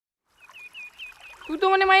तू तो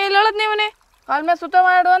म्हणे माझी लढत नाही म्हणे. काल मी स्वतः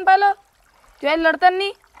माझ्या डोळ्यानं पाहिलं तुझ्या लढताना.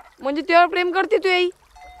 म्हणजे तुझ्यावर प्रेम करते तू आई?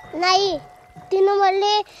 नाही, तिनं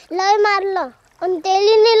मला लय मारलं आणि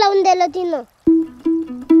तेलीने लावून दिलं तिनं.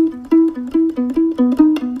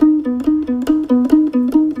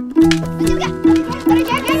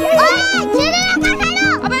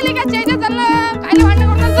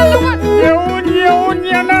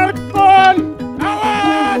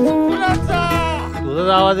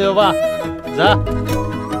 तुझा आवाज आहे बाबा, जा.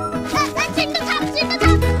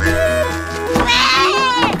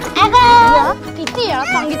 किती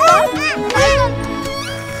सांगितलं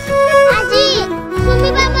आजी,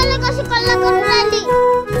 तुम्ही बाबाला कशी कल्ला करून राहिली?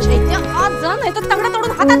 चैत्य आज जा, नाही तर तगडा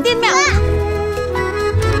तोडून हातात देईन म्या.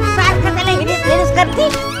 सारखं त्याला हिरीस करते.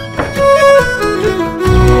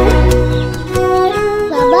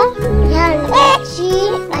 बाबा, ह्या अंड्याची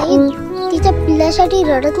आई तिच्या पिल्ल्यासाठी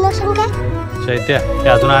रडत नसेल काय? चैत्य, हे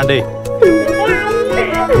अजून अंडे.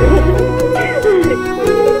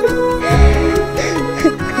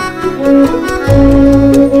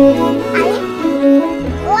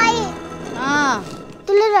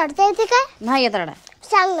 तुला रडता येते काय? नाही येत रडा.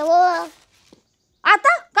 सांग ना.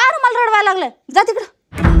 आता का मला रडवायला लागलं? जा तिकडं.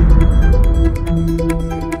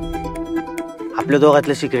 आपल्या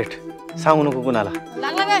दोघातलं सिक्रेट सांगू नको कुणाला.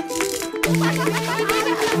 लागला काय?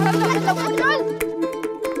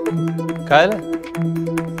 काय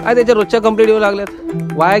काय त्याच्या रोजच्या कंप्लीट येऊ लागल्यात.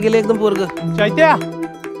 वाया गेले एकदम पोरग. चैत्या,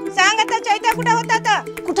 सांग आता चैत्या कुठे होता आता?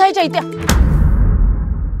 कुठे आहे चैत्या?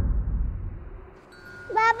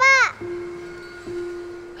 बाबा,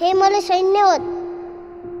 हे मला सैन्य होत.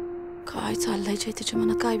 काय चाललंय चैत्याच्या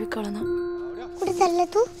मनात काय बी कळना. कुठे चालला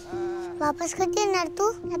तू? वापस कधी येणार तू?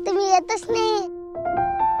 आता मी येतच नाही.